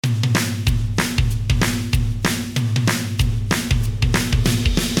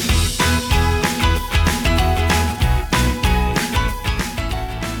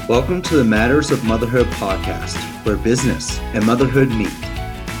Welcome to the Matters of Motherhood podcast, where business and motherhood meet.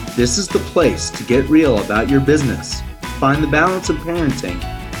 This is the place to get real about your business, find the balance of parenting,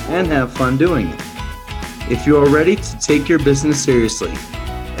 and have fun doing it. If you are ready to take your business seriously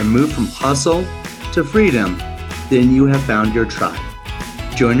and move from hustle to freedom, then you have found your tribe.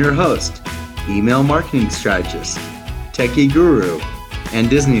 Join your host, email marketing strategist, techie guru, and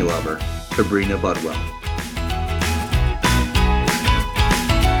Disney lover, Sabrina Budwell.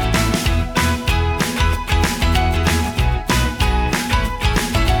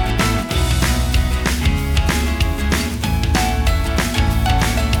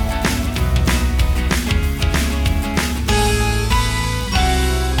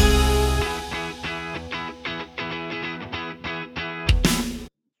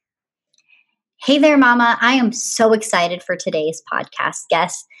 Hey there, Mama. I am so excited for today's podcast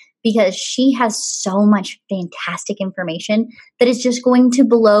guest because she has so much fantastic information that is just going to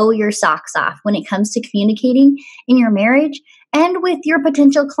blow your socks off when it comes to communicating in your marriage and with your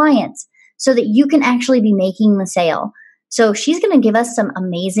potential clients so that you can actually be making the sale. So she's going to give us some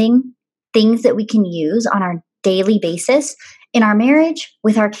amazing things that we can use on our daily basis in our marriage,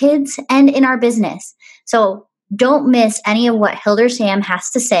 with our kids, and in our business. So don't miss any of what Hildur Sam has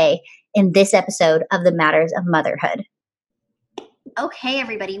to say in this episode of the Matters of Motherhood. Okay,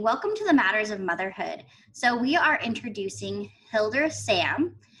 everybody, welcome to the Matters of Motherhood. So we are introducing Hildur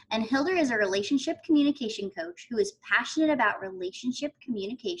Sam, and Hildur is a relationship communication coach who is passionate about relationship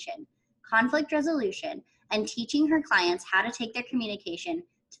communication, conflict resolution, and teaching her clients how to take their communication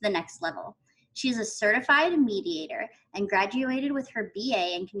to the next level. She is a certified mediator and graduated with her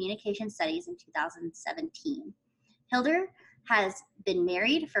BA in Communication Studies in 2017. Hildur has been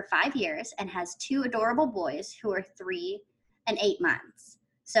married for 5 years and has 2 adorable boys who are 3 and 8 months.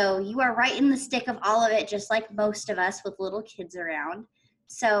 So you are right in the stick of all of it, just like most of us with little kids around.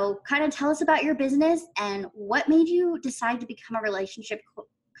 So kind of tell us about your business and what made you decide to become a relationship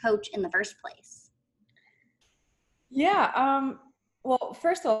coach in the first place. Yeah. Well,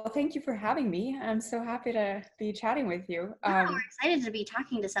 first of all, thank you for having me. I'm so happy to be chatting with you. We're excited to be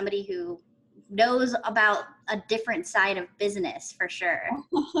talking to somebody who knows about a different side of business for sure.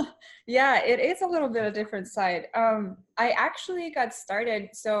 Yeah, it is a little bit a different side. I actually got started.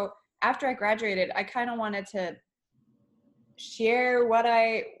 So after I graduated, I kind of wanted to share what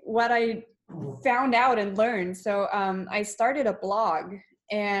I found out and learned. So I started a blog,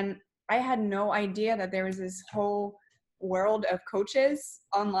 and I had no idea that there was this whole world of coaches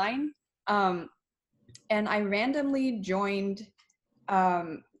online. And I randomly joined a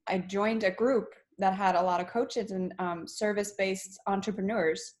group that had a lot of coaches and service-based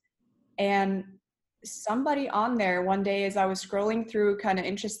entrepreneurs. And somebody on there one day, as I was scrolling through, kind of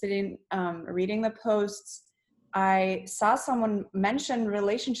interested in reading the posts, I saw someone mention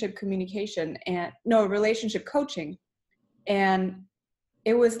relationship coaching. And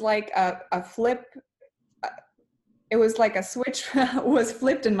it was like a flip. It was like a switch was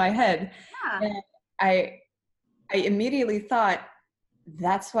flipped in my head. Yeah. And I immediately thought,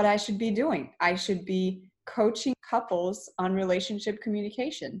 that's what I should be doing. I should be coaching couples on relationship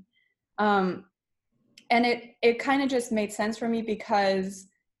communication. And it kind of just made sense for me because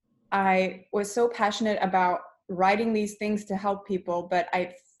I was so passionate about writing these things to help people, but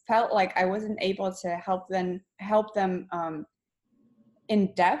I felt like I wasn't able to help them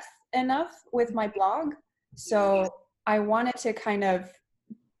in depth enough with my blog. So I wanted to kind of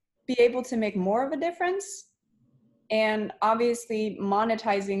be able to make more of a difference. And obviously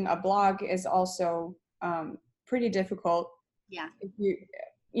monetizing a blog is also pretty difficult. Yeah. If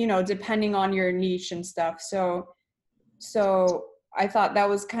depending on your niche and stuff. So I thought that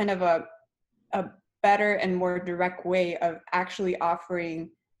was kind of a better and more direct way of actually offering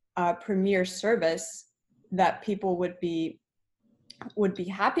a premier service that people would be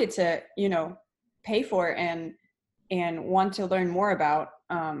happy to, pay for and want to learn more about.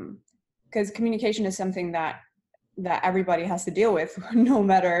 Because communication is something that everybody has to deal with, no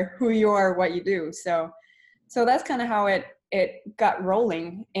matter who you are, what you do. So that's kind of how it got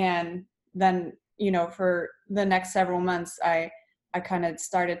rolling. And then, for the next several months, I kind of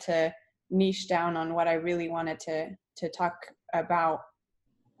started to niche down on what I really wanted to talk about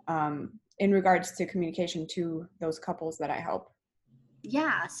in regards to communication to those couples that I help.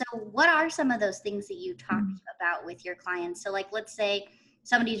 Yeah. So what are some of those things that you talk about with your clients? So like, let's say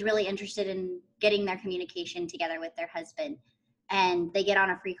somebody's really interested in getting their communication together with their husband and they get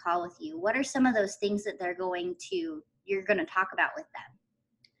on a free call with you. What are some of those things that you're going to talk about with them?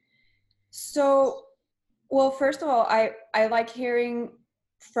 So, well, first of all, I like hearing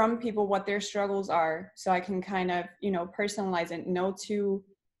from people what their struggles are, so I can kind of, personalize it, know to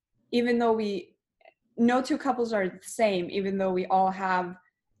even though no two couples are the same, even though we all have,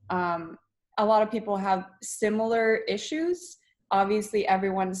 a lot of people have similar issues, obviously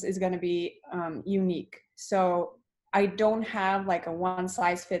everyone's is going to be unique. So I don't have like a one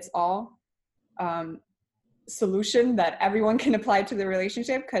size fits all solution that everyone can apply to the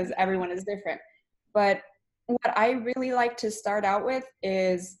relationship, because everyone is different. But what I really like to start out with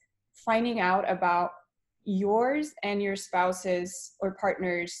is finding out about yours and your spouse's or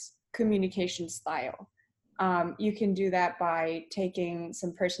partner's communication style. You can do that by taking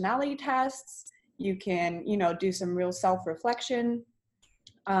some personality tests. You can, do some real self-reflection.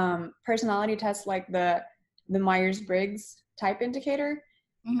 Personality tests like the Myers-Briggs type indicator.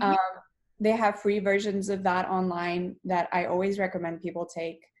 Mm-hmm. They have free versions of that online that I always recommend people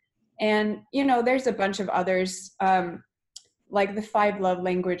take. And, there's a bunch of others, like the 5 love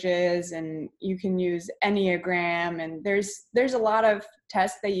languages, and you can use Enneagram, and there's a lot of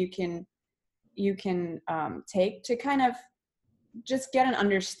tests that you can take to kind of just get an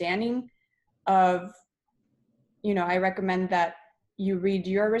understanding of, I recommend that you read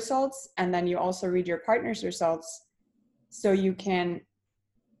your results and then you also read your partner's results, so you can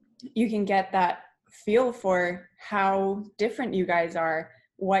get that feel for how different you guys are,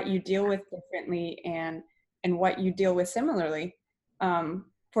 what you deal with differently, and what you deal with similarly.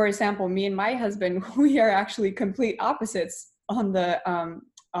 For example, me and my husband, we are actually complete opposites on the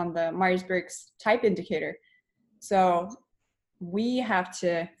Myers-Briggs type indicator. So we have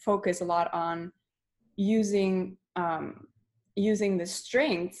to focus a lot on using the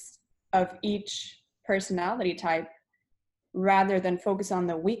strengths of each personality type rather than focus on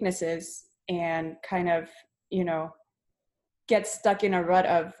the weaknesses and kind of, get stuck in a rut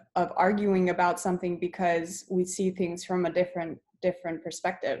of arguing about something because we see things from a different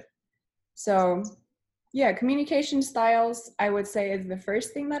perspective. So yeah, communication styles, I would say, is the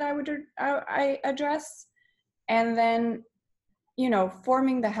first thing that I address. And then,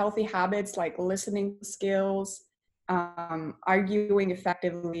 forming the healthy habits like listening skills, arguing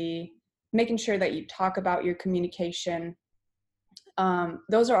effectively, making sure that you talk about your communication.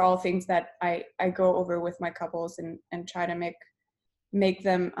 Those are all things that I go over with my couples and try to make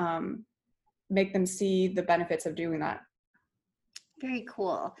them see the benefits of doing that. Very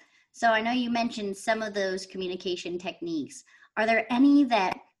cool. So I know you mentioned some of those communication techniques. Are there any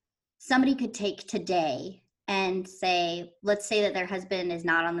that somebody could take today and say, let's say that their husband is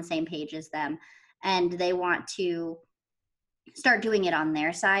not on the same page as them and they want to start doing it on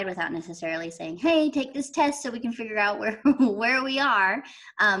their side without necessarily saying, hey, take this test so we can figure out where we are.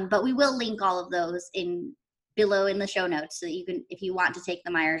 But we will link all of those below in the show notes, so that you can, if you want to take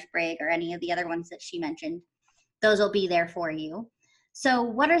the Myers-Briggs or any of the other ones that she mentioned, those will be there for you. So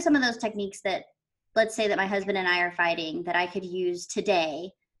what are some of those techniques that, let's say that my husband and I are fighting, that I could use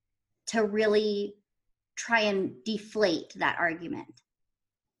today to really try and deflate that argument?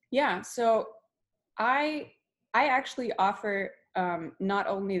 Yeah, so I actually offer not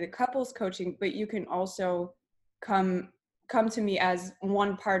only the couples coaching, but you can also come to me as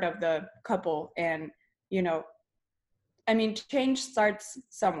one part of the couple. And, change starts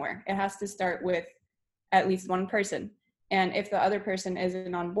somewhere. It has to start with at least one person. And if the other person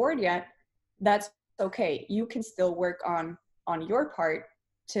isn't on board yet, that's okay. You can still work on your part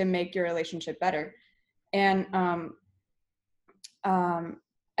to make your relationship better. And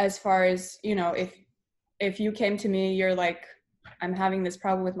as far as, if you came to me, you're like, I'm having this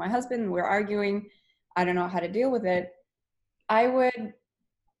problem with my husband, we're arguing, I don't know how to deal with it, I would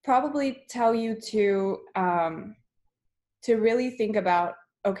probably tell you to really think about,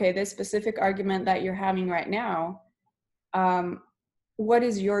 okay, this specific argument that you're having right now, what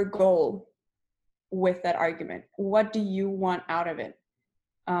is your goal with that argument? What do you want out of it?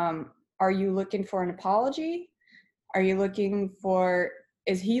 Are you looking for an apology? Are you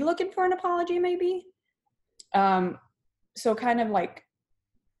is he looking for an apology maybe? So kind of like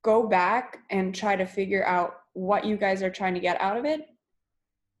go back and try to figure out what you guys are trying to get out of it.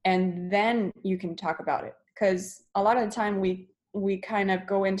 And then you can talk about it. Because a lot of the time we kind of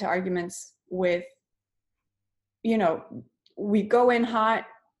go into arguments with, we go in hot,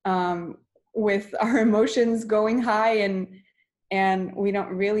 with our emotions going high, and we don't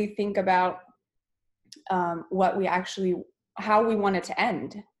really think about how we want it to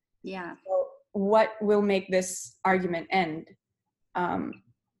end. Yeah. So what will make this argument end?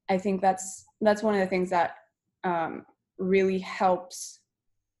 I think that's one of the things that really helps,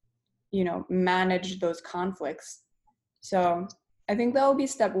 manage those conflicts. So I think that will be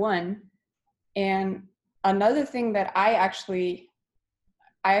step one. And another thing that I actually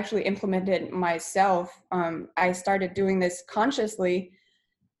implemented myself, I started doing this consciously,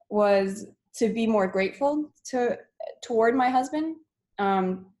 was to be more grateful toward my husband,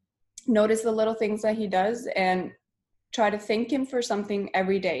 notice the little things that he does and try to thank him for something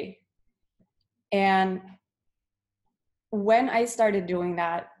every day. And when I started doing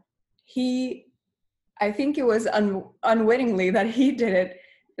that, I think it was unwittingly that he did it,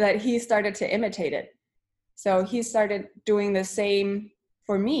 that he started to imitate it. So he started doing the same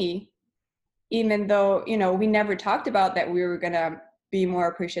for me, even though, we never talked about that we were going to be more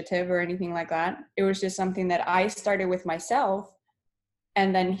appreciative or anything like that. It was just something that I started with myself.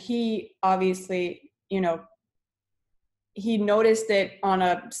 And then he obviously, he noticed it on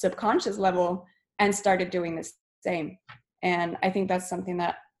a subconscious level and started doing the same. And I think that's something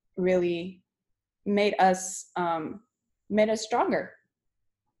that really made us stronger.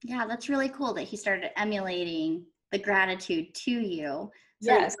 Yeah, that's really cool that he started emulating the gratitude to you.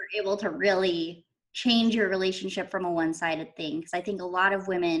 So Yes. you were able to really change your relationship from a one-sided thing. Because I think a lot of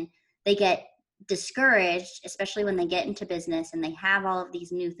women, they get discouraged, especially when they get into business and they have all of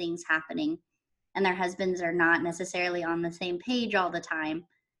these new things happening and their husbands are not necessarily on the same page all the time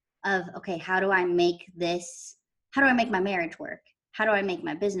of, okay, how do I make my marriage work? How do I make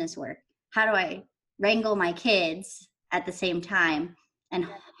my business work? How do I wrangle my kids at the same time and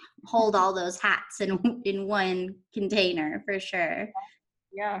hold all those hats in one container, for sure.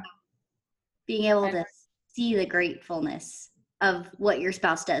 Yeah. Being able to see the gratefulness of what your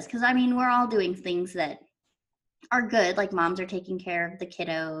spouse does. Because, we're all doing things that are good, like moms are taking care of the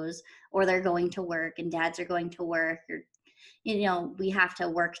kiddos, or they're going to work and dads are going to work, or, we have to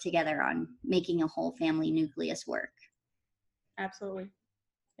work together on making a whole family nucleus work. Absolutely.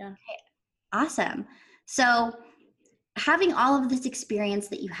 Yeah. Okay. Awesome. So having all of this experience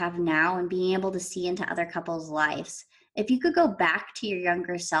that you have now and being able to see into other couples' lives, if you could go back to your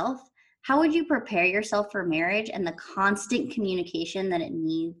younger self, how would you prepare yourself for marriage and the constant communication that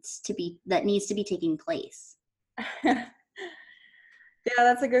needs to be taking place? Yeah,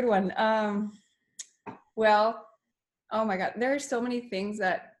 that's a good one. Well, oh my God, there are so many things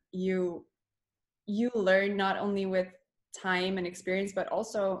that you learn not only with time and experience, but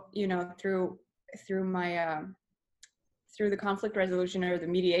also, through my through the conflict resolution or the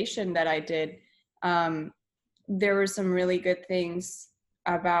mediation that I did. There were some really good things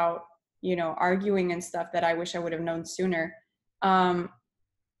about, arguing and stuff that I wish I would have known sooner. For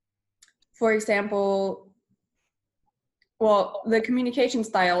example, well, the communication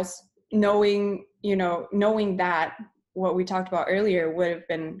styles, knowing that what we talked about earlier would have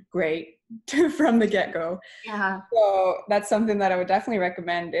been great from the get-go. Yeah. So that's something that I would definitely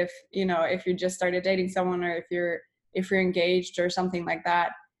recommend if you just started dating someone, or if you're engaged or something like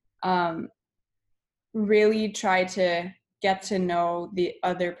that. Really try to get to know the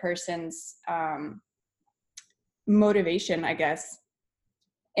other person's motivation, I guess.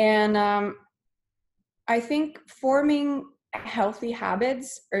 And I think forming healthy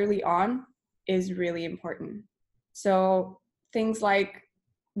habits early on is really important. So things like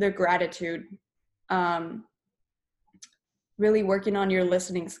the gratitude, really working on your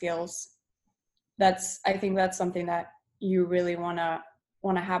listening skills. I think that's something that you really want to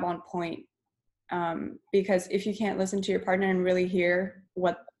have on point. Because if you can't listen to your partner and really hear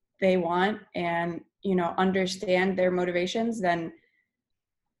what they want and, understand their motivations, then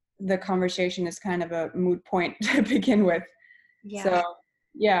the conversation is kind of a moot point to begin with. Yeah. So,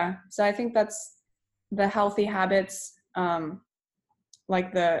 yeah. So I think that's the healthy habits,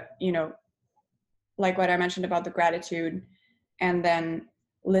 like like what I mentioned about the gratitude, and then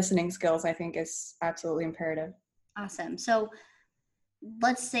listening skills, I think is absolutely imperative. Awesome. So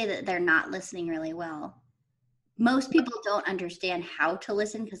let's say that they're not listening really well. Most people don't understand how to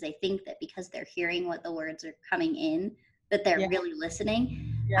listen because they think that because they're hearing what the words are coming in, that they're really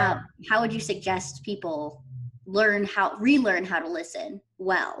listening. Yeah. How would you suggest people relearn how to listen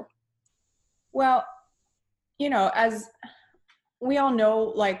well? Well, as we all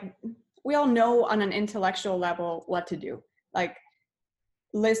know on an intellectual level what to do. Like,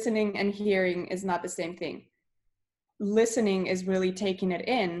 listening and hearing is not the same thing. Listening is really taking it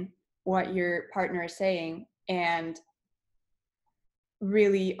in, what your partner is saying, and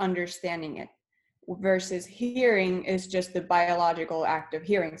really understanding it, versus hearing is just the biological act of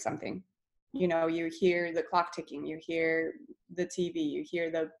hearing something. You hear the clock ticking, you hear the TV, you hear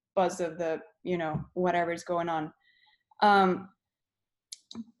the buzz of the, whatever's going on.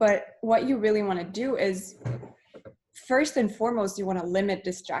 But what you really want to do is, first and foremost, you want to limit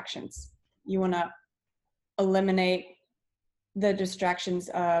distractions. You want to eliminate the distractions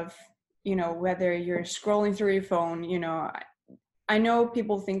of, whether you're scrolling through your phone. I know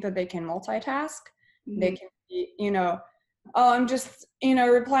people think that they can multitask. Mm-hmm. They can be, oh, I'm just,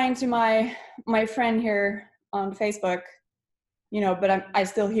 replying to my friend here on Facebook, but I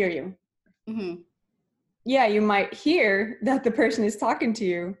still hear you. Mm-hmm. Yeah, you might hear that the person is talking to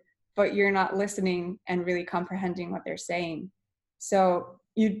you, but you're not listening and really comprehending what they're saying. So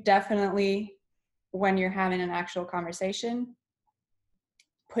you definitely, when you're having an actual conversation,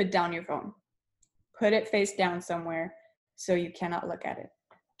 put down your phone. Put it face down somewhere so you cannot look at it.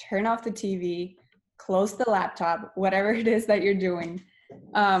 Turn off the TV, close the laptop, whatever it is that you're doing.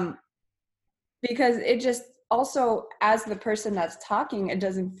 Because it just also, as the person that's talking, it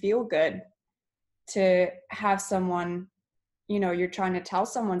doesn't feel good to have someone, you're trying to tell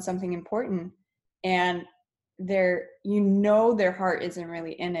someone something important and their heart isn't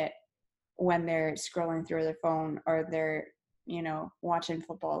really in it when they're scrolling through their phone or they're, watching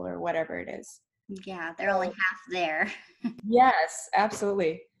football or whatever it is. Yeah, they're only half there. Yes,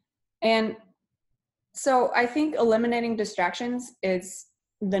 absolutely. And so I think eliminating distractions is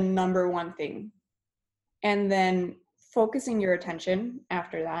the number one thing. And then focusing your attention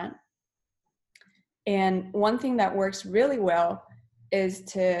after that. And one thing that works really well is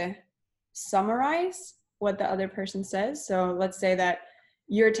to summarize what the other person says. So let's say that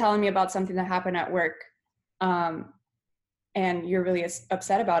you're telling me about something that happened at work, and you're really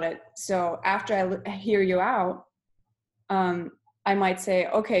upset about it. So after I hear you out, I might say,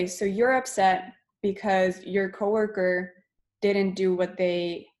 okay, so you're upset because your coworker didn't do what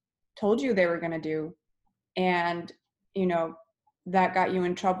they told you they were going to do. And, that got you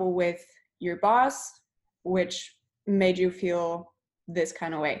in trouble with your boss, which made you feel this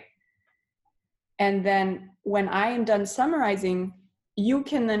kind of way. And then when I am done summarizing, you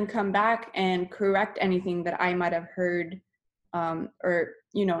can then come back and correct anything that I might have heard, or,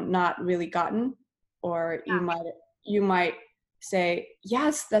 not really gotten, or you might say,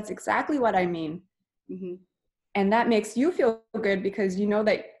 yes, that's exactly what I mean. Mm-hmm. And that makes you feel good because you know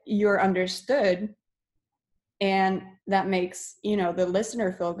that you're understood. And that makes, the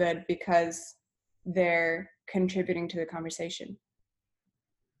listener feel good because they're contributing to the conversation.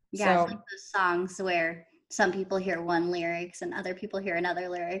 Yeah, So, it's like those songs where some people hear one lyrics and other people hear another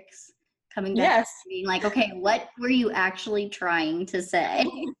lyrics. Coming back yes. to being like, okay, what were you actually trying to say?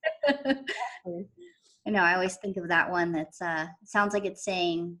 I know, I always think of that one that's sounds like it's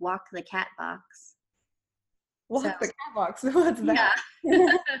saying walk the cat box. Walk the cat box. What's that? Yeah.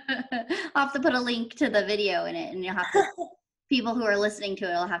 I'll have to put a link to the video in it, and you'll have to people who are listening to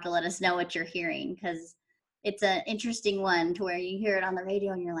it will have to let us know what you're hearing, because it's an interesting one to where you hear it on the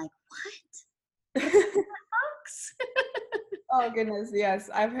radio and you're like, what? Box? Oh goodness, yes.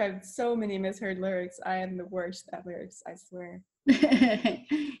 I've had so many misheard lyrics. I am the worst at lyrics, I swear.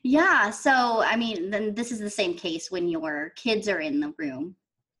 Yeah, so I mean, then this is the same case when your kids are in the room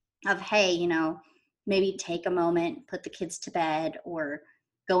of, hey, maybe take a moment, put the kids to bed, or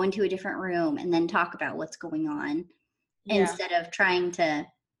go into a different room and then talk about what's going on, instead of trying to,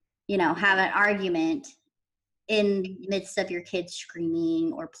 have an argument in the midst of your kids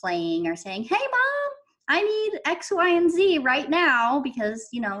screaming or playing or saying, hey, Mom, I need X, Y, and Z right now, because,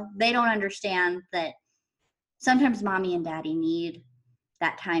 they don't understand that sometimes mommy and daddy need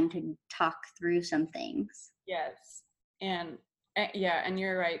that time to talk through some things. Yes. And and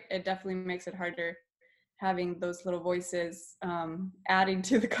you're right. It definitely makes it harder having those little voices adding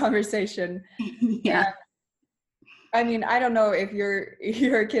to the conversation. Yeah. And, I mean, I don't know if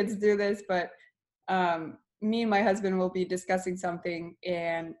your kids do this, but me and my husband will be discussing something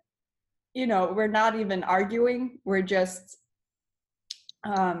and, we're not even arguing. We're just,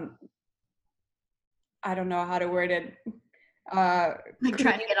 I don't know how to word it. Like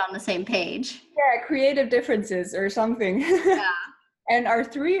trying to get on the same page. Yeah, creative differences or something. Yeah. And our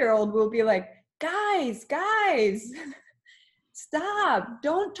 3-year-old will be like, guys, stop,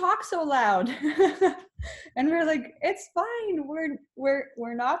 don't talk so loud. And we're like, it's fine,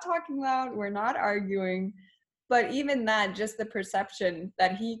 we're not talking loud, we're not arguing. But even that, just the perception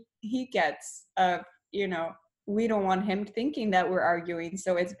that he gets of, we don't want him thinking that we're arguing,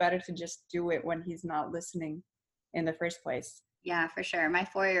 so it's better to just do it when he's not listening in the first place. Yeah, for sure. My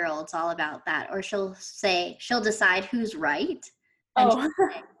 4-year-old's all about that. Or she'll decide who's right. And she'll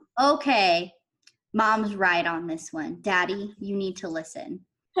say, okay, Mom's right on this one. Daddy, you need to listen.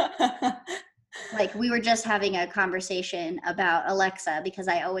 Like, we were just having a conversation about Alexa, because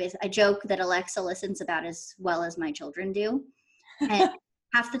I joke that Alexa listens about as well as my children do. And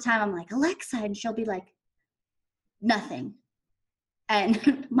half the time I'm like, Alexa, and she'll be like, nothing.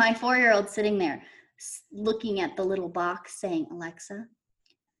 And my 4-year-old's sitting there looking at the little box saying, Alexa,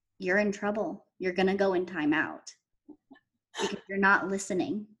 you're in trouble. You're going to go in timeout because you're not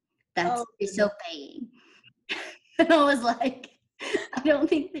listening. That's disobeying. And I was like, I don't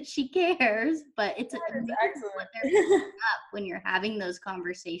think that she cares, but it's amazing what they're picking up when you're having those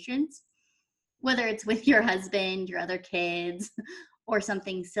conversations, whether it's with your husband, your other kids, or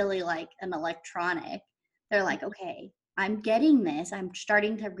something silly like an electronic. They're like, okay, I'm getting this. I'm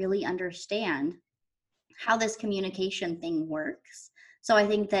starting to really understand how this communication thing works. So I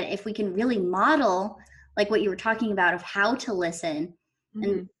think that if we can really model, like what you were talking about, of how to listen,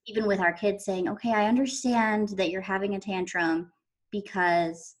 and even with our kids saying, okay, I understand that you're having a tantrum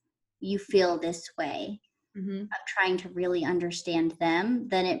because you feel this way, of trying to really understand them,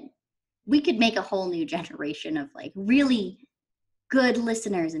 then we could make a whole new generation of like really good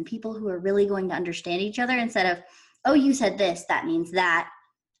listeners and people who are really going to understand each other, instead of, oh, you said this, that means that,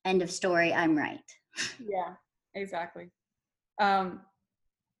 end of story, I'm right. Yeah, exactly.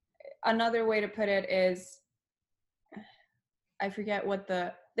 Another way to put it is, I forget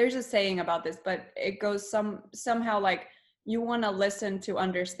there's a saying about this, but it goes somehow like, you want to listen to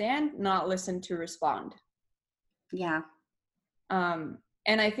understand, not listen to respond. Yeah. And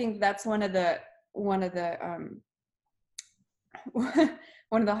I think that's one of the one of the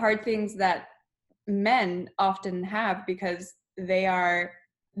hard things that men often have, because they're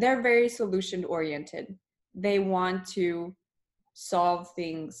very solution oriented. They want to solve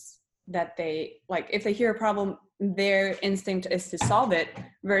things that they like. If they hear a problem, their instinct is to solve it,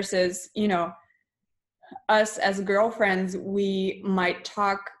 versus, us as girlfriends, we might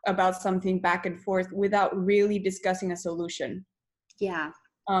talk about something back and forth without really discussing a solution. Yeah.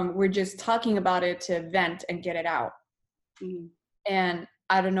 We're just talking about it to vent and get it out. And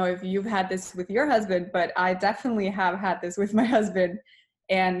I don't know if you've had this with your husband, but I definitely have had this with my husband,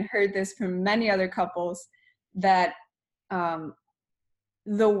 and heard this from many other couples, that the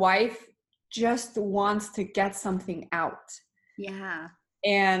wife just wants to get something out. Yeah.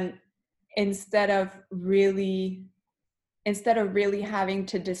 And instead of really having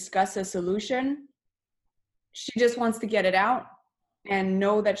to discuss a solution, she just wants to get it out and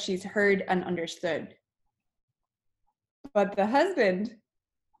know that she's heard and understood. But the husband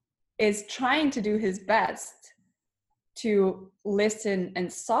is trying to do his best to listen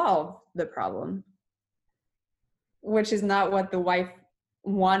and solve the problem, which is not what the wife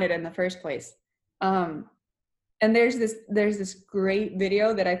wanted in the first place. And there's this great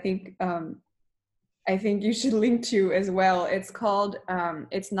video that I think you should link to as well. It's called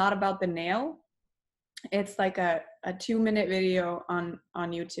It's Not About the Nail. It's like a 2-minute video on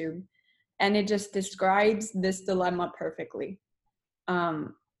YouTube, and it just describes this dilemma perfectly.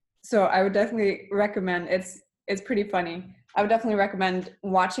 So I would definitely recommend, it's pretty funny. I would definitely recommend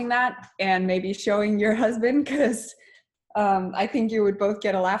watching that and maybe showing your husband, because I think you would both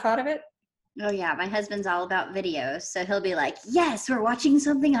get a laugh out of it. Oh yeah, my husband's all about videos, so he'll be like, yes, we're watching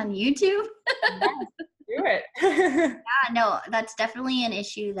something on YouTube. Yes, do it. Yeah, no, that's definitely an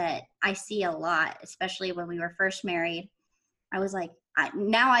issue that I see a lot, especially when we were first married. I was like,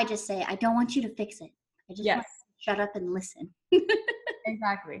 now I just say, I don't want you to fix it. I just want you to shut up and listen.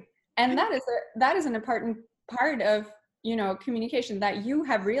 Exactly. And that is an important part of, communication that you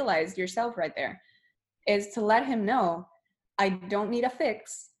have realized yourself right there, is to let him know, I don't need a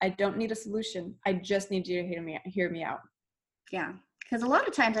fix. I don't need a solution. I just need you to hear me out. Yeah. Because a lot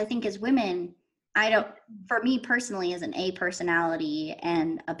of times I think as women, for me personally, as an A personality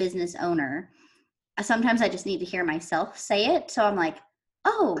and a business owner, sometimes I just need to hear myself say it. So I'm like,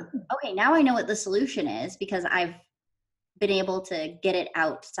 oh, okay, now I know what the solution is, because I've been able to get it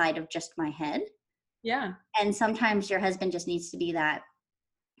outside of just my head. Yeah. And sometimes your husband just needs to be that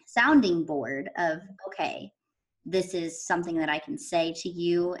sounding board of, okay, this is something that I can say to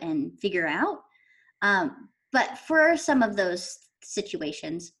you and figure out. But for some of those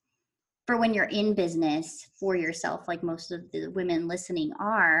situations, for when you're in business for yourself, like most of the women listening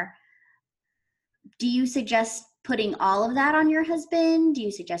are, do you suggest putting all of that on your husband? Do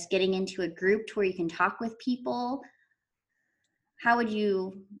you suggest getting into a group to where you can talk with people? How would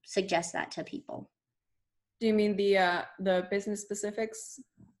you suggest that to people? Do you mean the business specifics?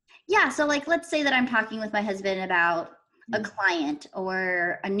 Yeah, so like, let's say that I'm talking with my husband about a client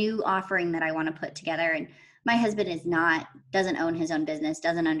or a new offering that I want to put together, and my husband doesn't own his own business,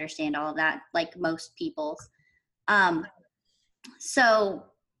 doesn't understand all of that like most people. So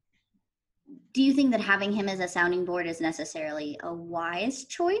do you think that having him as a sounding board is necessarily a wise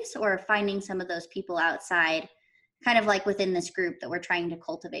choice, or finding some of those people outside, kind of like within this group that we're trying to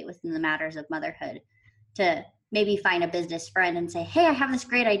cultivate within the matters of motherhood, to maybe find a business friend and say, hey, I have this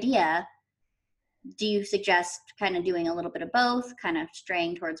great idea. Do you suggest kind of doing a little bit of both, kind of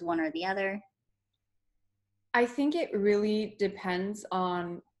straying towards one or the other? I think it really depends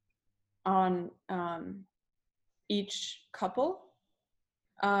on each couple.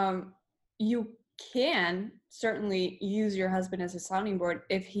 You can certainly use your husband as a sounding board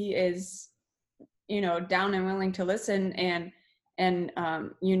if he is, down and willing to listen, and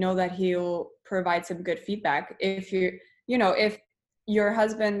that he'll provide some good feedback. If if your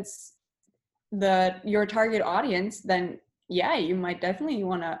husband's your target audience, then yeah, you might definitely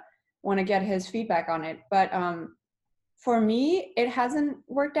want to get his feedback on it. But for me, it hasn't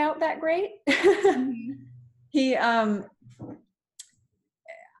worked out that great. He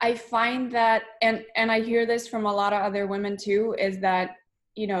I find that, and I hear this from a lot of other women too, is that,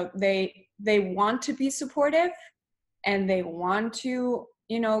 they want to be supportive and they want to,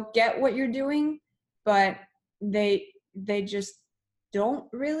 get what you're doing, but they just don't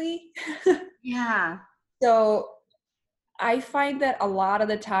really. Yeah. So I find that a lot of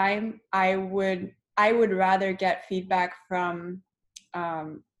the time I would rather get feedback from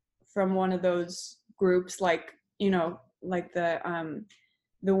one of those groups, like, like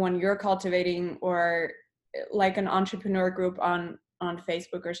the one you're cultivating, or like an entrepreneur group on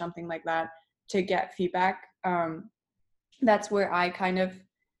Facebook or something like that, to get feedback. That's where I kind of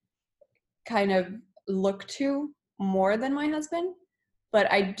look to more than my husband.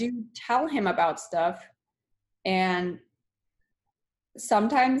 But I do tell him about stuff, and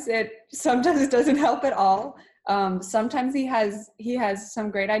sometimes it doesn't help at all. Sometimes he has some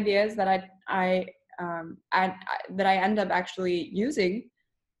great ideas that I end up actually using.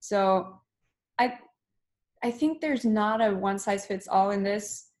 So I think there's not a one size fits all in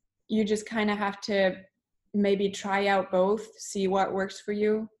this. You just kind of have to maybe try out both, see what works for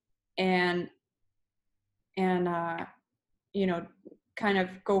you, and kind of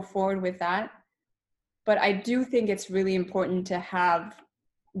go forward with that. But I do think it's really important to have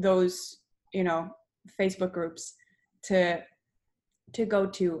those, Facebook groups to go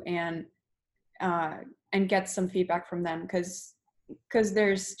to, and get some feedback from them, because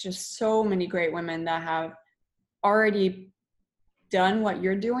there's just so many great women that have already done what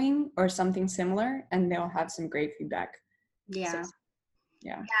you're doing or something similar, and they'll have some great feedback. Yeah. So,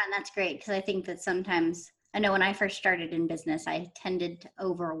 yeah. Yeah, and that's great, because I think that sometimes, I know when I first started in business, I tended to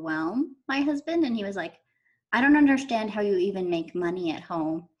overwhelm my husband, and he was like, I don't understand how you even make money at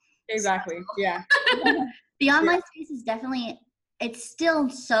home. Exactly. So, yeah. The online space is definitely, it's still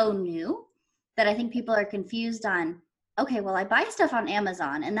so new that I think people are confused on, okay, well, I buy stuff on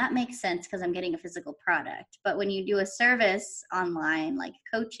Amazon, and that makes sense because I'm getting a physical product. But when you do a service online, like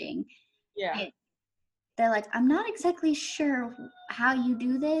coaching, they're like, I'm not exactly sure how you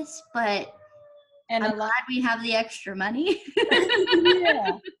do this, but I'm glad we have the extra money.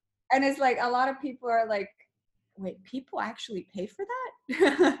 Yeah. And it's like, a lot of people are like, wait, people actually pay for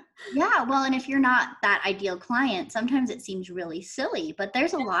that? Yeah, well, and if you're not that ideal client, sometimes it seems really silly, but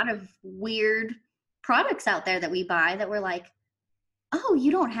there's a lot of weird products out there that we buy that we're like, oh,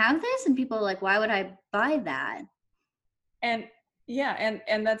 you don't have this? And people are like, why would I buy that? And yeah,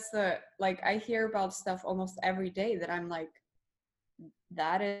 and that's I hear about stuff almost every day that I'm like,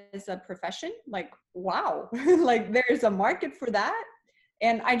 that is a profession? Like, wow. Like, there's a market for that.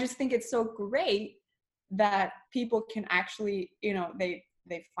 And I just think it's so great that people can actually, they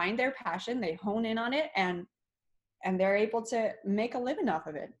find their passion, they hone in on it, and they're able to make a living off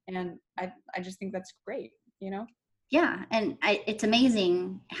of it. And I just think that's great, Yeah, and it's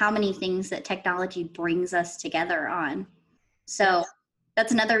amazing how many things that technology brings us together on. So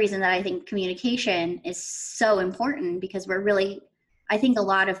that's another reason that I think communication is so important, because I think a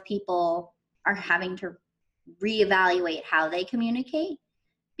lot of people are having to reevaluate how they communicate,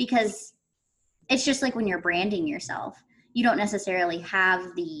 because it's just like when you're branding yourself, you don't necessarily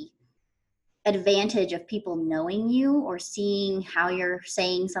have the advantage of people knowing you or seeing how you're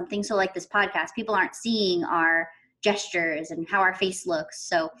saying something. So like this podcast, people aren't seeing our gestures and how our face looks.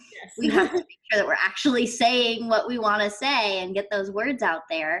 So we have to make sure that we're actually saying what we want to say and get those words out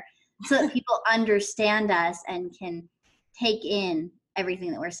there so that people understand us and can take in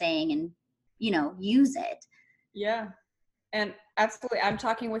everything that we're saying and, use it. Yeah. And absolutely, I'm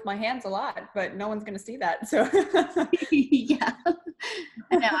talking with my hands a lot, but no one's going to see that. So yeah.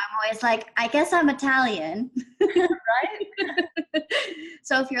 I know, I'm always like, I guess I'm Italian. Right?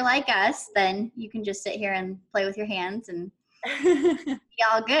 So if you're like us, then you can just sit here and play with your hands and be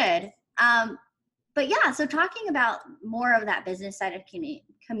all good. But yeah, so talking about more of that business side of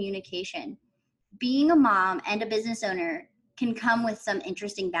communication, being a mom and a business owner can come with some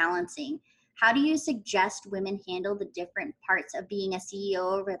interesting balancing. How do you suggest women handle the different parts of being a CEO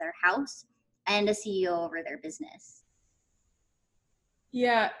over their house and a CEO over their business?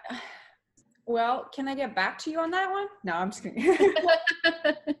 Yeah. Well, can I get back to you on that one? No, I'm just kidding.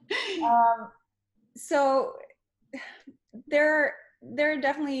 So there are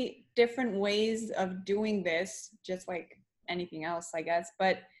definitely different ways of doing this, just like anything else, I guess.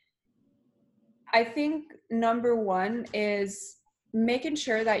 But I think number one is making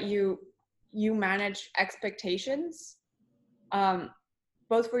sure that you manage expectations,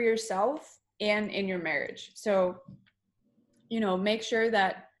 both for yourself and in your marriage. So, make sure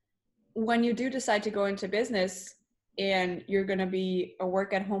that when you do decide to go into business and you're going to be a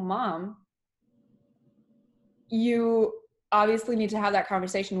work-at-home mom, you obviously need to have that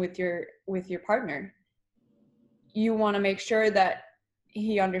conversation with your partner. You want to make sure that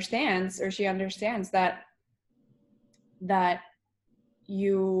he understands or she understands that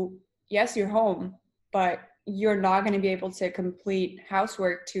yes, you're home, but you're not going to be able to complete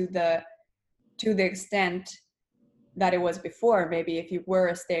housework to the extent that it was before, maybe if you were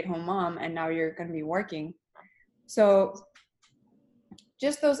a stay-at-home mom and now you're going to be working. So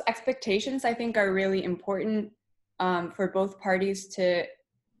just those expectations, I think, are really important for both parties to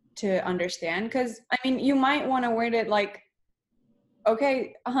understand. Because, I mean, you might want to word it like,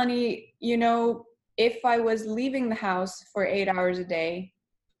 okay, honey, if I was leaving the house for 8 hours a day,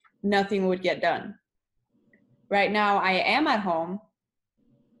 nothing would get done. Right now, I am at home,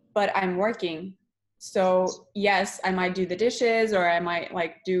 but I'm working. So yes, I might do the dishes, or I might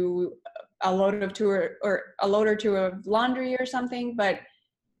like do a load or two of laundry or something, but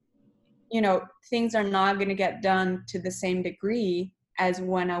things are not going to get done to the same degree as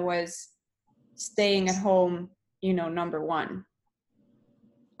when I was staying at home, number one.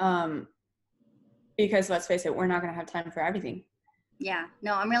 Because let's face it, we're not going to have time for everything. Yeah,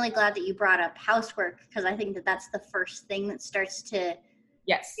 no, I'm really glad that you brought up housework, because I think that that's the first thing that starts to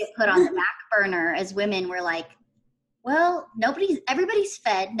get put on the back burner. As women, we're like, well, everybody's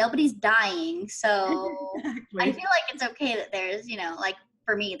fed, nobody's dying. So exactly. I feel like it's okay that there's, like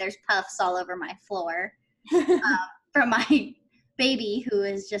for me, there's puffs all over my floor from my baby who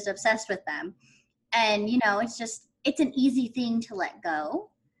is just obsessed with them. And, it's an easy thing to let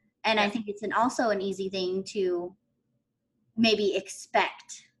go. And I think it's also an easy thing to maybe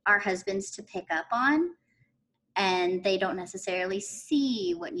expect our husbands to pick up on, and they don't necessarily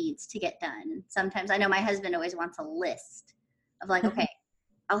see what needs to get done. Sometimes I know my husband always wants a list of like, okay,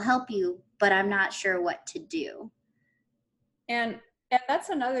 I'll help you, but I'm not sure what to do. And that's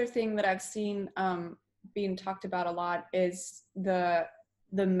another thing that I've seen being talked about a lot is the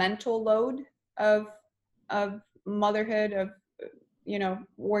mental load of motherhood, of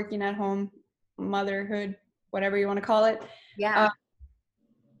working at home, motherhood, whatever you want to call it. Yeah.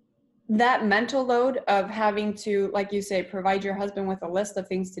 That mental load of having to, like you say, provide your husband with a list of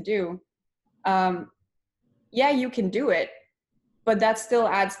things to do. Yeah, you can do it, but that still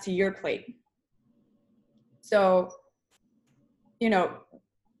adds to your plate. So,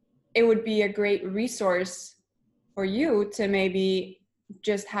 it would be a great resource for you to maybe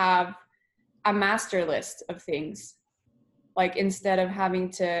just have a master list of things. Like, instead of having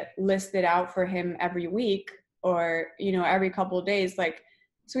to list it out for him every week or, every couple of days, like,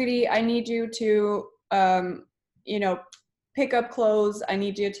 sweetie, I need you to, pick up clothes. I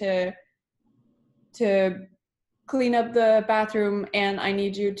need you to clean up the bathroom, and I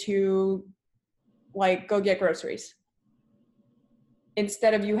need you to, like, go get groceries.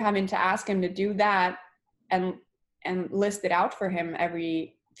 Instead of you having to ask him to do that and list it out for him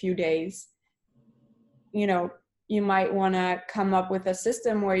every few days, you might want to come up with a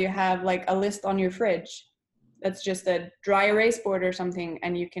system where you have like a list on your fridge that's just a dry erase board or something,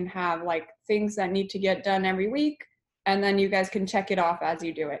 and you can have like things that need to get done every week, and then you guys can check it off as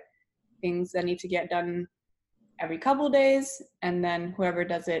you do it. Things that need to get done every couple days, and then whoever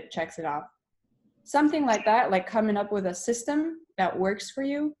does it checks it off. Something like that, like coming up with a system that works for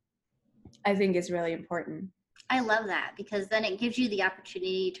you, I think is really important. I love that, because then it gives you the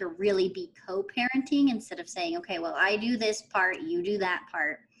opportunity to really be co-parenting instead of saying, okay, well, I do this part, you do that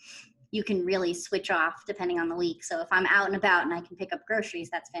part. You can really switch off depending on the week. So if I'm out and about and I can pick up groceries,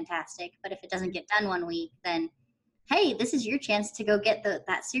 that's fantastic. But if it doesn't get done one week, then, hey, this is your chance to go get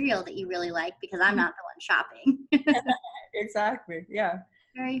that cereal that you really like, because I'm not the one shopping. Exactly. Yeah.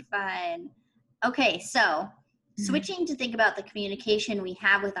 Very fun. Okay. So switching to think about the communication we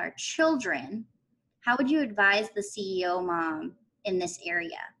have with our children, how would you advise the CEO mom in this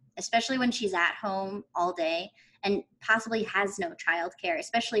area, especially when she's at home all day and possibly has no childcare,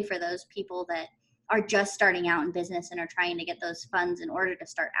 especially for those people that are just starting out in business and are trying to get those funds in order to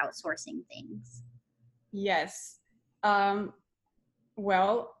start outsourcing things? Yes.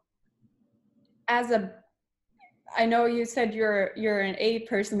 Well, I know you said you're an A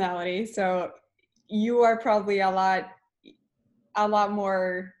personality, so you are probably a lot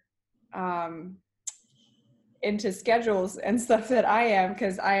more into schedules and stuff that I am,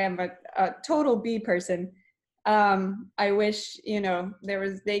 because I am a total B person. I wish, there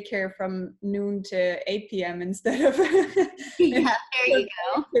was daycare from noon to 8 p.m. instead of Yeah, there you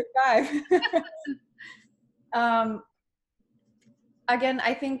go. 5. Again,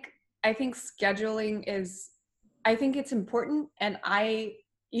 I think scheduling I think it's important, and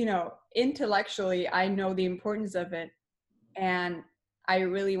intellectually, I know the importance of it, and I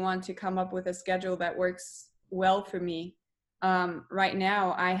really want to come up with a schedule that works well for me. Right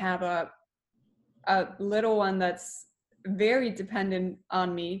now, I have a little one that's very dependent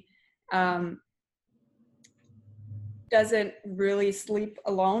on me. Doesn't really sleep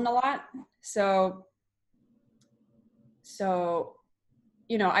alone a lot, so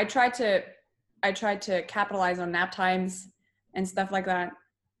I try to capitalize on nap times and stuff like that,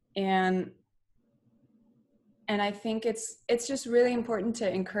 and I think it's just really important to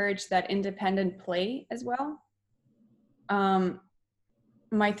encourage that independent play as well.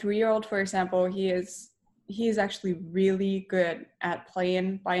 My 3-year-old, for example, he is actually really good at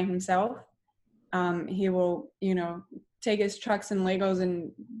playing by himself. He will, take his trucks and Legos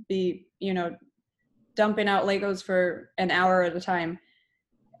and be, dumping out Legos for an hour at a time.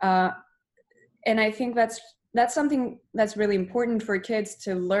 And I think that's something that's really important for kids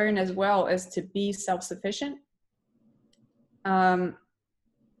to learn as well, is to be self-sufficient.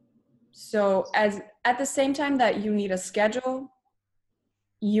 So at the same time that you need a schedule,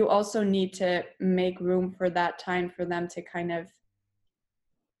 you also need to make room for that time for them to kind of,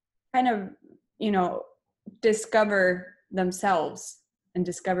 discover themselves and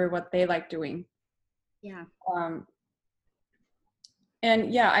discover what they like doing. Yeah.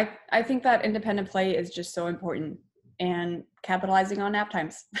 And yeah, I think that independent play is just so important, and capitalizing on nap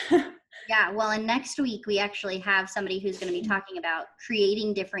times. Yeah, well, and next week we actually have somebody who's going to be talking about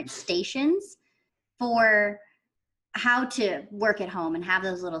creating different stations for how to work at home, and have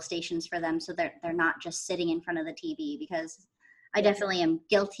those little stations for them so they're not just sitting in front of the TV, because I definitely am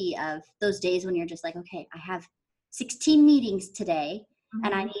guilty of those days when you're just like, okay, I have 16 meetings today,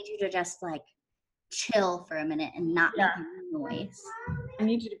 and I need you to just like chill for a minute and not make any noise. I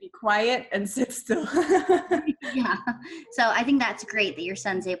need you to be quiet and sit still. Yeah. So I think that's great that your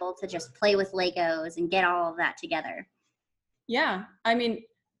son's able to just play with Legos and get all of that together. Yeah. I mean,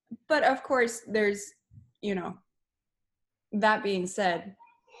 but of course there's, that being said,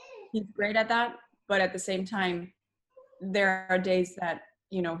 he's great at that, but at the same time, there are days that,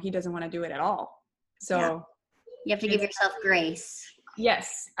 he doesn't want to do it at all. So you have to give yourself grace.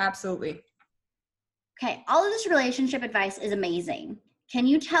 Yes, absolutely. Okay. All of this relationship advice is amazing. Can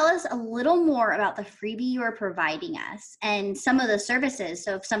you tell us a little more about the freebie you are providing us and some of the services?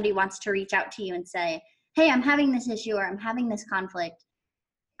 So if somebody wants to reach out to you and say, hey, I'm having this issue, or I'm having this conflict,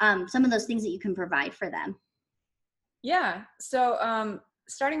 some of those things that you can provide for them. Yeah. So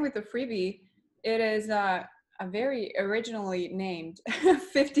starting with the freebie, it is a very originally named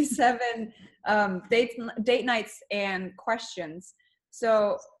 57 date nights and questions.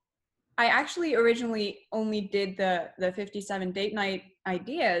 So I actually originally only did the 57 date night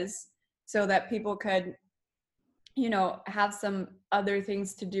ideas so that people could, have some other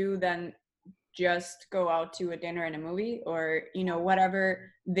things to do than just go out to a dinner and a movie, or,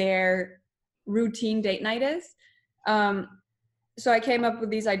 whatever their routine date night is. So I came up with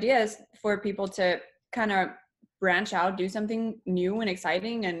these ideas for people to kind of branch out, do something new and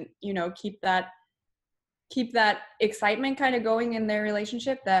exciting, and, keep that excitement kind of going in their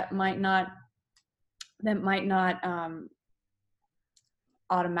relationship that might not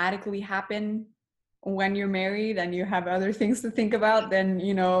automatically happen when you're married and you have other things to think about than,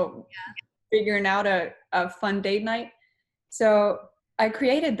 figuring out a fun date night. So I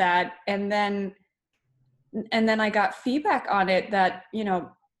created that, and then I got feedback on it that,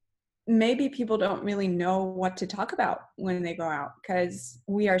 maybe people don't really know what to talk about when they go out, because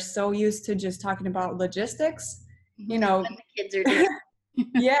we are so used to just talking about logistics, When the kids are doing.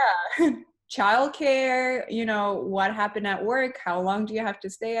 Yeah, childcare, what happened at work, how long do you have to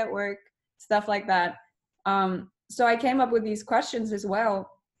stay at work, stuff like that. So I came up with these questions as well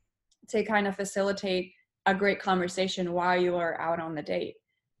to kind of facilitate a great conversation while you are out on the date.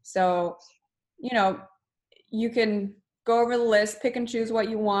 So, you can go over the list, pick and choose what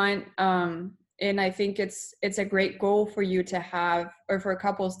you want. And I think it's a great goal for you to have, or for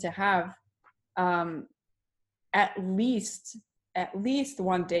couples to have, at least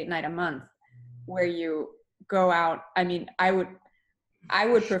one date night a month where you go out. I mean, I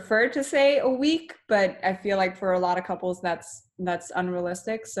would prefer to say a week, but I feel like for a lot of couples that's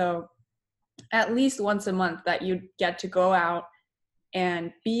unrealistic. So at least once a month that you get to go out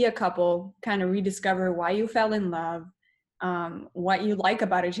and be a couple, kind of rediscover why you fell in love, what you like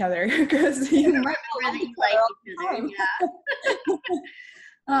about each other, because you might not like each other. Yeah.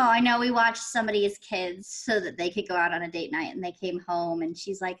 Oh, I know. We watched somebody's kids so that they could go out on a date night, and they came home and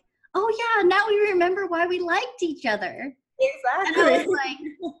she's like, oh yeah, now we remember why we liked each other. Exactly. And I was like,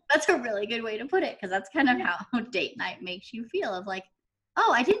 that's a really good way to put it, because that's kind of how date night makes you feel, of like,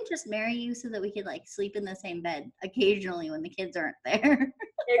 oh, I didn't just marry you so that we could like sleep in the same bed occasionally when the kids aren't there.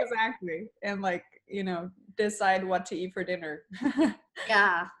 Exactly. And like, decide what to eat for dinner.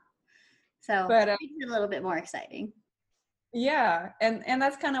 Yeah. So But it makes it a little bit more exciting. yeah, and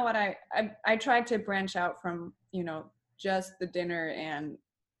that's kind of what I tried to branch out from, just the dinner and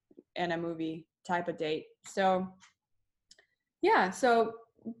a movie type of date. So yeah, so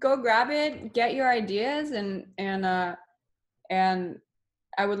go grab it, get your ideas, and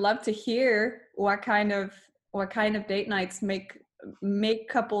I would love to hear what kind of date nights make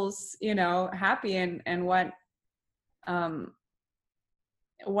couples, happy, and what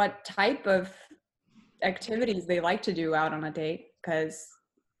type of activities they like to do out on a date, because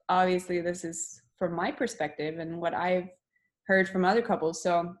obviously this is from my perspective and what I've heard from other couples.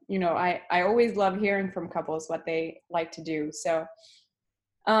 So, I always love hearing from couples what they like to do. So,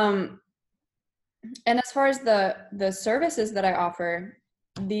 and as far as the services that I offer,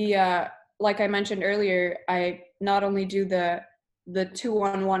 like I mentioned earlier, I not only do the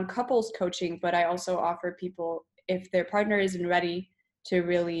 2-on-1 couples coaching, but I also offer people, if their partner isn't ready to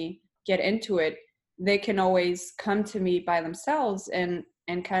really get into it, they can always come to me by themselves and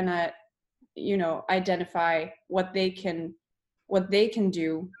kind of, identify what they can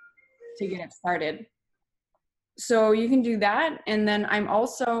do to get it started. So you can do that. And then I'm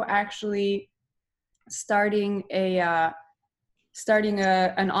also actually starting an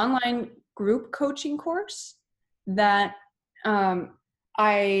online group coaching course that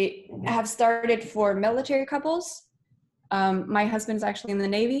I have started for military couples. My husband's actually in the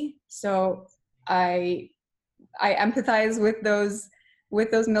Navy, so I empathize with those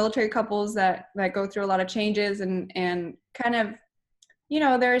military couples that go through a lot of changes, and kind of,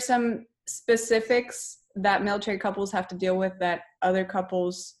 there are some specifics that military couples have to deal with that other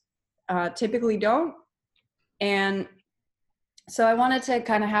couples typically don't. And so I wanted to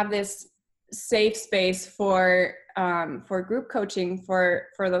kind of have this safe space for group coaching for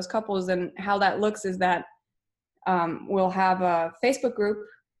those couples. And how that looks is that we'll have a Facebook group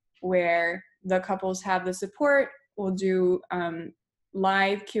where the couples have the support. We'll do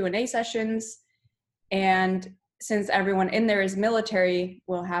live Q&A sessions, and since everyone in there is military,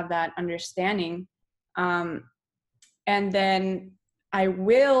 we'll have that understanding. And then I've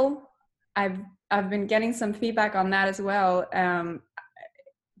been getting some feedback on that as well,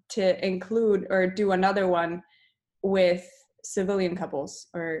 to include or do another one with civilian couples,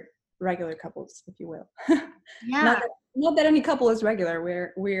 or regular couples, if you will. Yeah. Not that any couple is regular.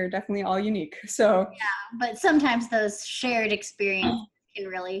 We're definitely all unique. So yeah, but sometimes those shared experiences can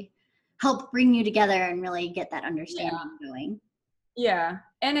really help bring you together and really get that understanding going. Yeah,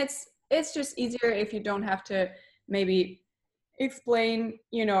 and it's just easier if you don't have to maybe explain,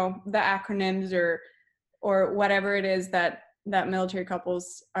 the acronyms or whatever it is that military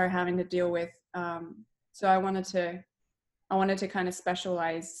couples are having to deal with. So I wanted to kind of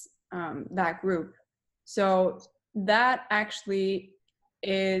specialize that group. So that actually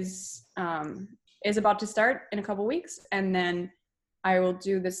is about to start in a couple weeks, and then I will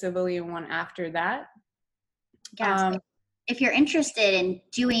do the civilian one after that. Yeah. So if you're interested in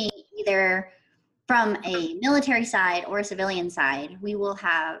doing either from a military side or a civilian side, we will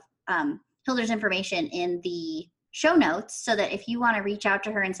have Hilder's information in the show notes, so that if you want to reach out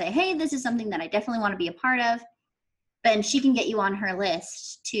to her and say, hey, this is something that I definitely want to be a part of, then she can get you on her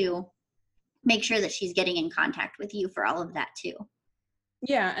list to make sure that she's getting in contact with you for all of that too.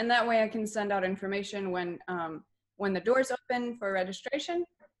 Yeah, and that way I can send out information when the doors open for registration,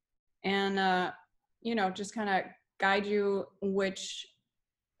 and just kind of guide you which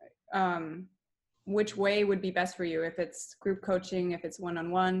way would be best for you, if it's group coaching, if it's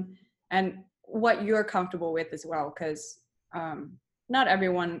one-on-one, and what you're comfortable with as well, because not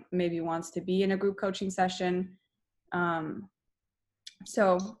everyone maybe wants to be in a group coaching session.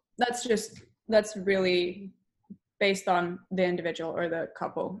 So that's really based on the individual or the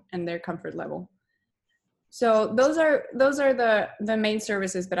couple and their comfort level. So those are the main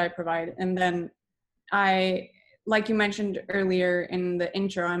services that I provide. And then like you mentioned earlier in the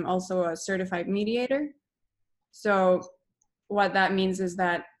intro, I'm also a certified mediator. So what that means is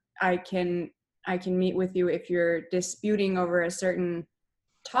that I can meet with you if you're disputing over a certain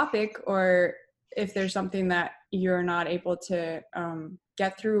topic, or if there's something that you're not able to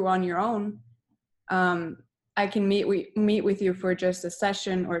get through on your own, I can meet with you for just a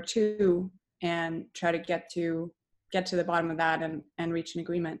session or two and try to get to the bottom of that and reach an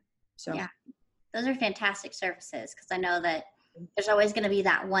agreement. So yeah, those are fantastic services, because I know that there's always going to be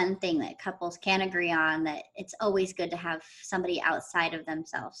that one thing that couples can't agree on, that it's always good to have somebody outside of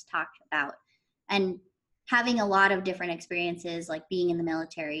themselves talk about. And having a lot of different experiences, like being in the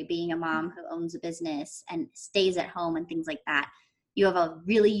military, being a mom who owns a business and stays at home and things like that, you have a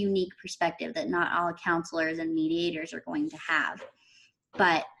really unique perspective that not all counselors and mediators are going to have.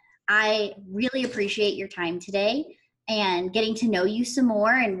 But I really appreciate your time today and getting to know you some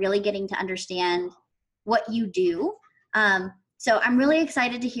more and really getting to understand what you do. So I'm really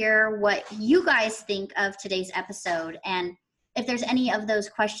excited to hear what you guys think of today's episode. And if there's any of those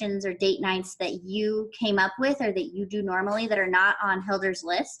questions or date nights that you came up with or that you do normally that are not on Hildur's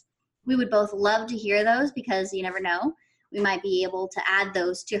list, we would both love to hear those, because you never know, we might be able to add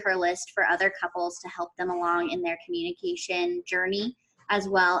those to her list for other couples to help them along in their communication journey, as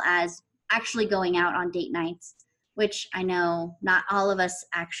well as actually going out on date nights, which I know not all of us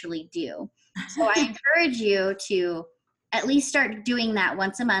actually do. So I encourage you to at least start doing that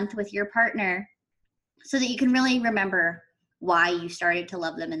once a month with your partner, so that you can really remember why you started to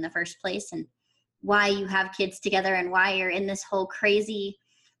love them in the first place, and why you have kids together, and why you're in this whole crazy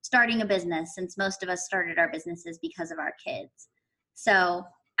starting a business, since most of us started our businesses because of our kids. So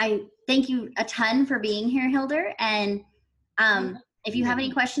I thank you a ton for being here, Hildur. And if you have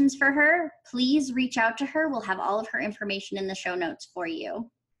any questions for her, please reach out to her. We'll have all of her information in the show notes for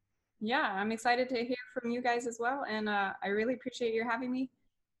you. Yeah, I'm excited to hear from you guys as well. And I really appreciate your having me.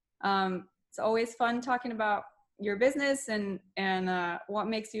 It's always fun talking about your business and what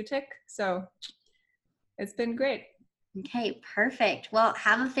makes you tick. So it's been great. Okay, perfect. Well,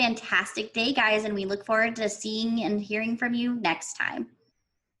 have a fantastic day, guys, and we look forward to seeing and hearing from you next time.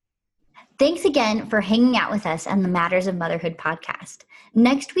 Thanks again for hanging out with us on the Matters of Motherhood podcast.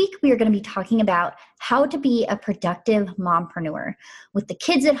 Next week, we are going to be talking about how to be a productive mompreneur. With the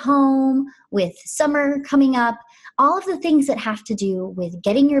kids at home, with summer coming up, all of the things that have to do with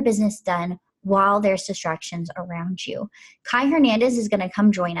getting your business done while there's distractions around you. Kai Hernandez is going to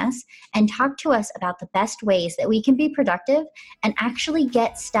come join us and talk to us about the best ways that we can be productive and actually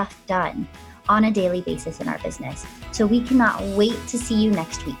get stuff done on a daily basis in our business. So we cannot wait to see you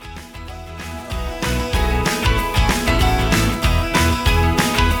next week.